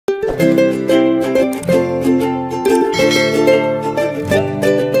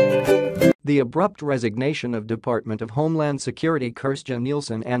The abrupt resignation of Department of Homeland Security Kirstjen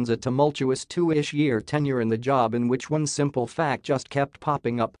Nielsen ends a tumultuous two-ish-year tenure in the job in which one simple fact just kept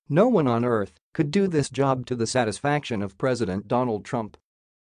popping up: no one on earth could do this job to the satisfaction of President Donald Trump.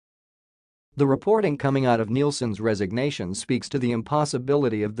 The reporting coming out of Nielsen's resignation speaks to the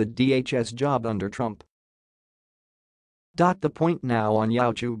impossibility of the DHS job under Trump. The Point now on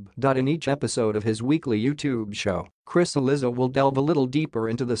YouTube. In each episode of his weekly YouTube show, Kirstjen will delve a little deeper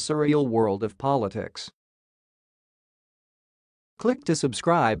into the surreal world of politics. Click to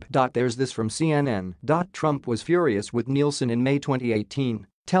subscribe. There's this from CNN. Trump was furious with Nielsen in May 2018,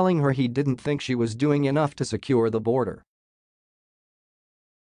 telling her he didn't think she was doing enough to secure the border.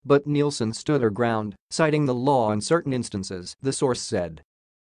 But Nielsen stood her ground, citing the law in certain instances, the source said.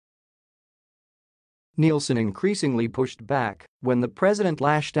 Nielsen increasingly pushed back when the president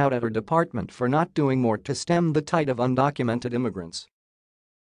lashed out at her department for not doing more to stem the tide of undocumented immigrants.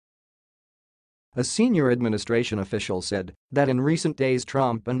 A senior administration official said that in recent days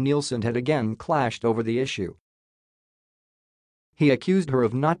Trump and Nielsen had again clashed over the issue. He accused her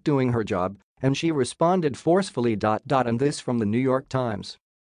of not doing her job, and she responded forcefully. And this from the New York Times.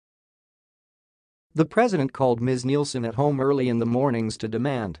 The president called Ms. Nielsen at home early in the mornings to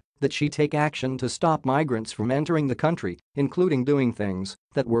demand that she take action to stop migrants from entering the country, including doing things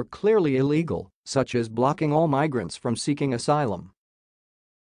that were clearly illegal, such as blocking all migrants from seeking asylum.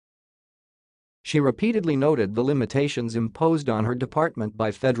 She repeatedly noted the limitations imposed on her department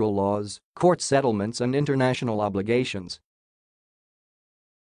by federal laws, court settlements, and international obligations.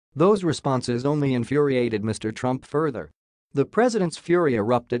 Those responses only infuriated Mr. Trump further. The president's fury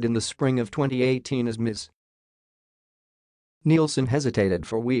erupted in the spring of 2018 as Ms. Nielsen hesitated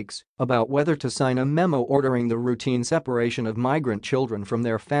for weeks about whether to sign a memo ordering the routine separation of migrant children from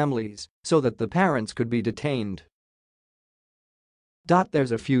their families so that the parents could be detained.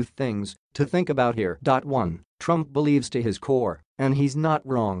 There's a few things to think about here. 1. Trump believes to his core, and he's not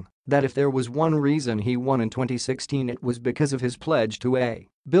wrong, that if there was one reason he won in 2016 it was because of his pledge to A.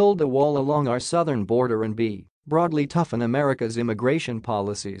 Build a wall along our southern border and B. Broadly toughen America's immigration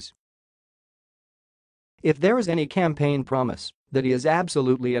policies. If there is any campaign promise that he is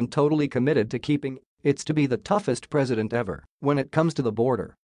absolutely and totally committed to keeping, it's to be the toughest president ever when it comes to the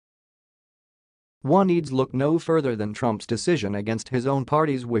border. One needs look no further than Trump's decision against his own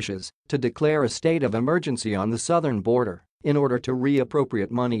party's wishes to declare a state of emergency on the southern border in order to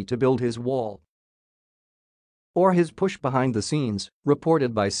reappropriate money to build his wall. Or his push behind the scenes,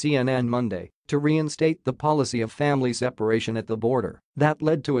 reported by CNN Monday, to reinstate the policy of family separation at the border that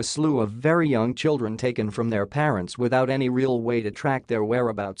led to a slew of very young children taken from their parents without any real way to track their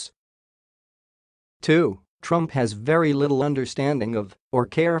whereabouts. 2. Trump has very little understanding of or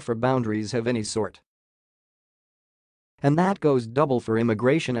care for boundaries of any sort. And that goes double for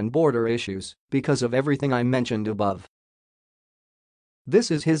immigration and border issues because of everything I mentioned above.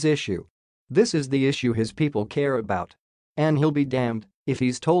 This is his issue. This is the issue his people care about. And he'll be damned if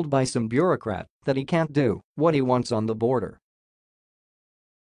he's told by some bureaucrat that he can't do what he wants on the border.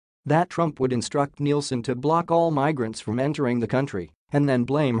 That Trump would instruct Nielsen to block all migrants from entering the country and then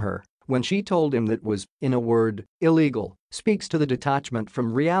blame her when she told him that was, in a word, illegal, speaks to the detachment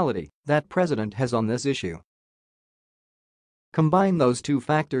from reality that president has on this issue. Combine those two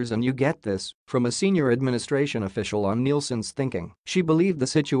factors and you get this from a senior administration official on Nielsen's thinking. She believed the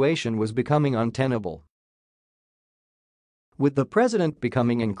situation was becoming untenable, with the president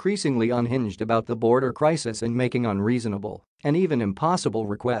becoming increasingly unhinged about the border crisis and making unreasonable and even impossible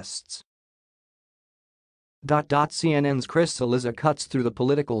requests. CNN's Kirstjen cuts through the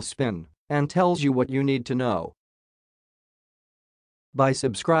political spin and tells you what you need to know. By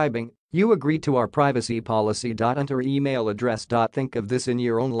subscribing, you agree to our privacy policy. Enter email address. Think of this in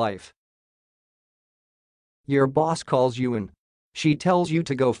your own life. Your boss calls you in. She tells you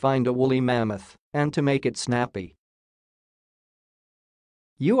to go find a woolly mammoth and to make it snappy.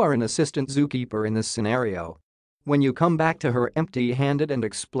 You are an assistant zookeeper in this scenario. When you come back to her empty-handed and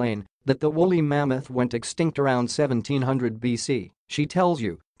explain that the woolly mammoth went extinct around 1700 BC, she tells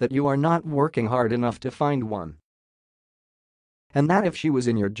you that you are not working hard enough to find one. And that if she was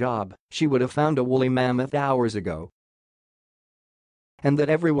in your job, she would have found a woolly mammoth hours ago. And that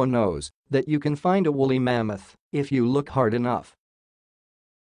everyone knows that you can find a woolly mammoth if you look hard enough.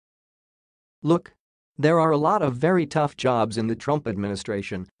 Look, there are a lot of very tough jobs in the Trump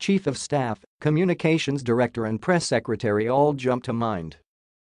administration. Chief of Staff, Communications Director and Press Secretary all jump to mind.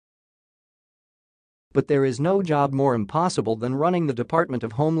 But there is no job more impossible than running the Department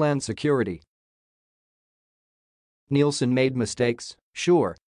of Homeland Security. Nielsen made mistakes,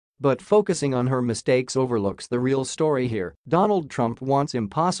 sure. But focusing on her mistakes overlooks the real story here. Donald Trump wants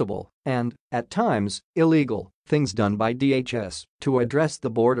impossible and, at times, illegal things done by DHS to address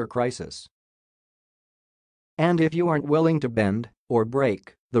the border crisis. And if you aren't willing to bend or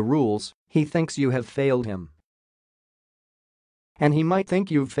break the rules, he thinks you have failed him. And he might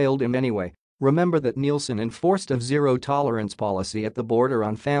think you've failed him anyway. Remember that Nielsen enforced a zero-tolerance policy at the border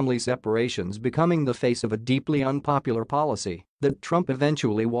on family separations, becoming the face of a deeply unpopular policy that Trump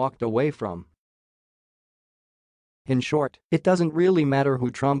eventually walked away from. In short, it doesn't really matter who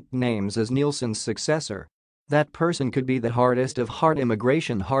Trump names as Nielsen's successor. That person could be the hardest of hard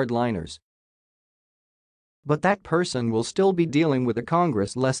immigration hardliners. But that person will still be dealing with a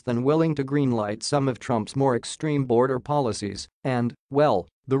Congress less than willing to greenlight some of Trump's more extreme border policies and, well,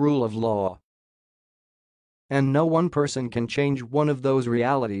 the rule of law. And no one person can change one of those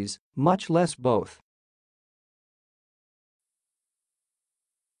realities, much less both.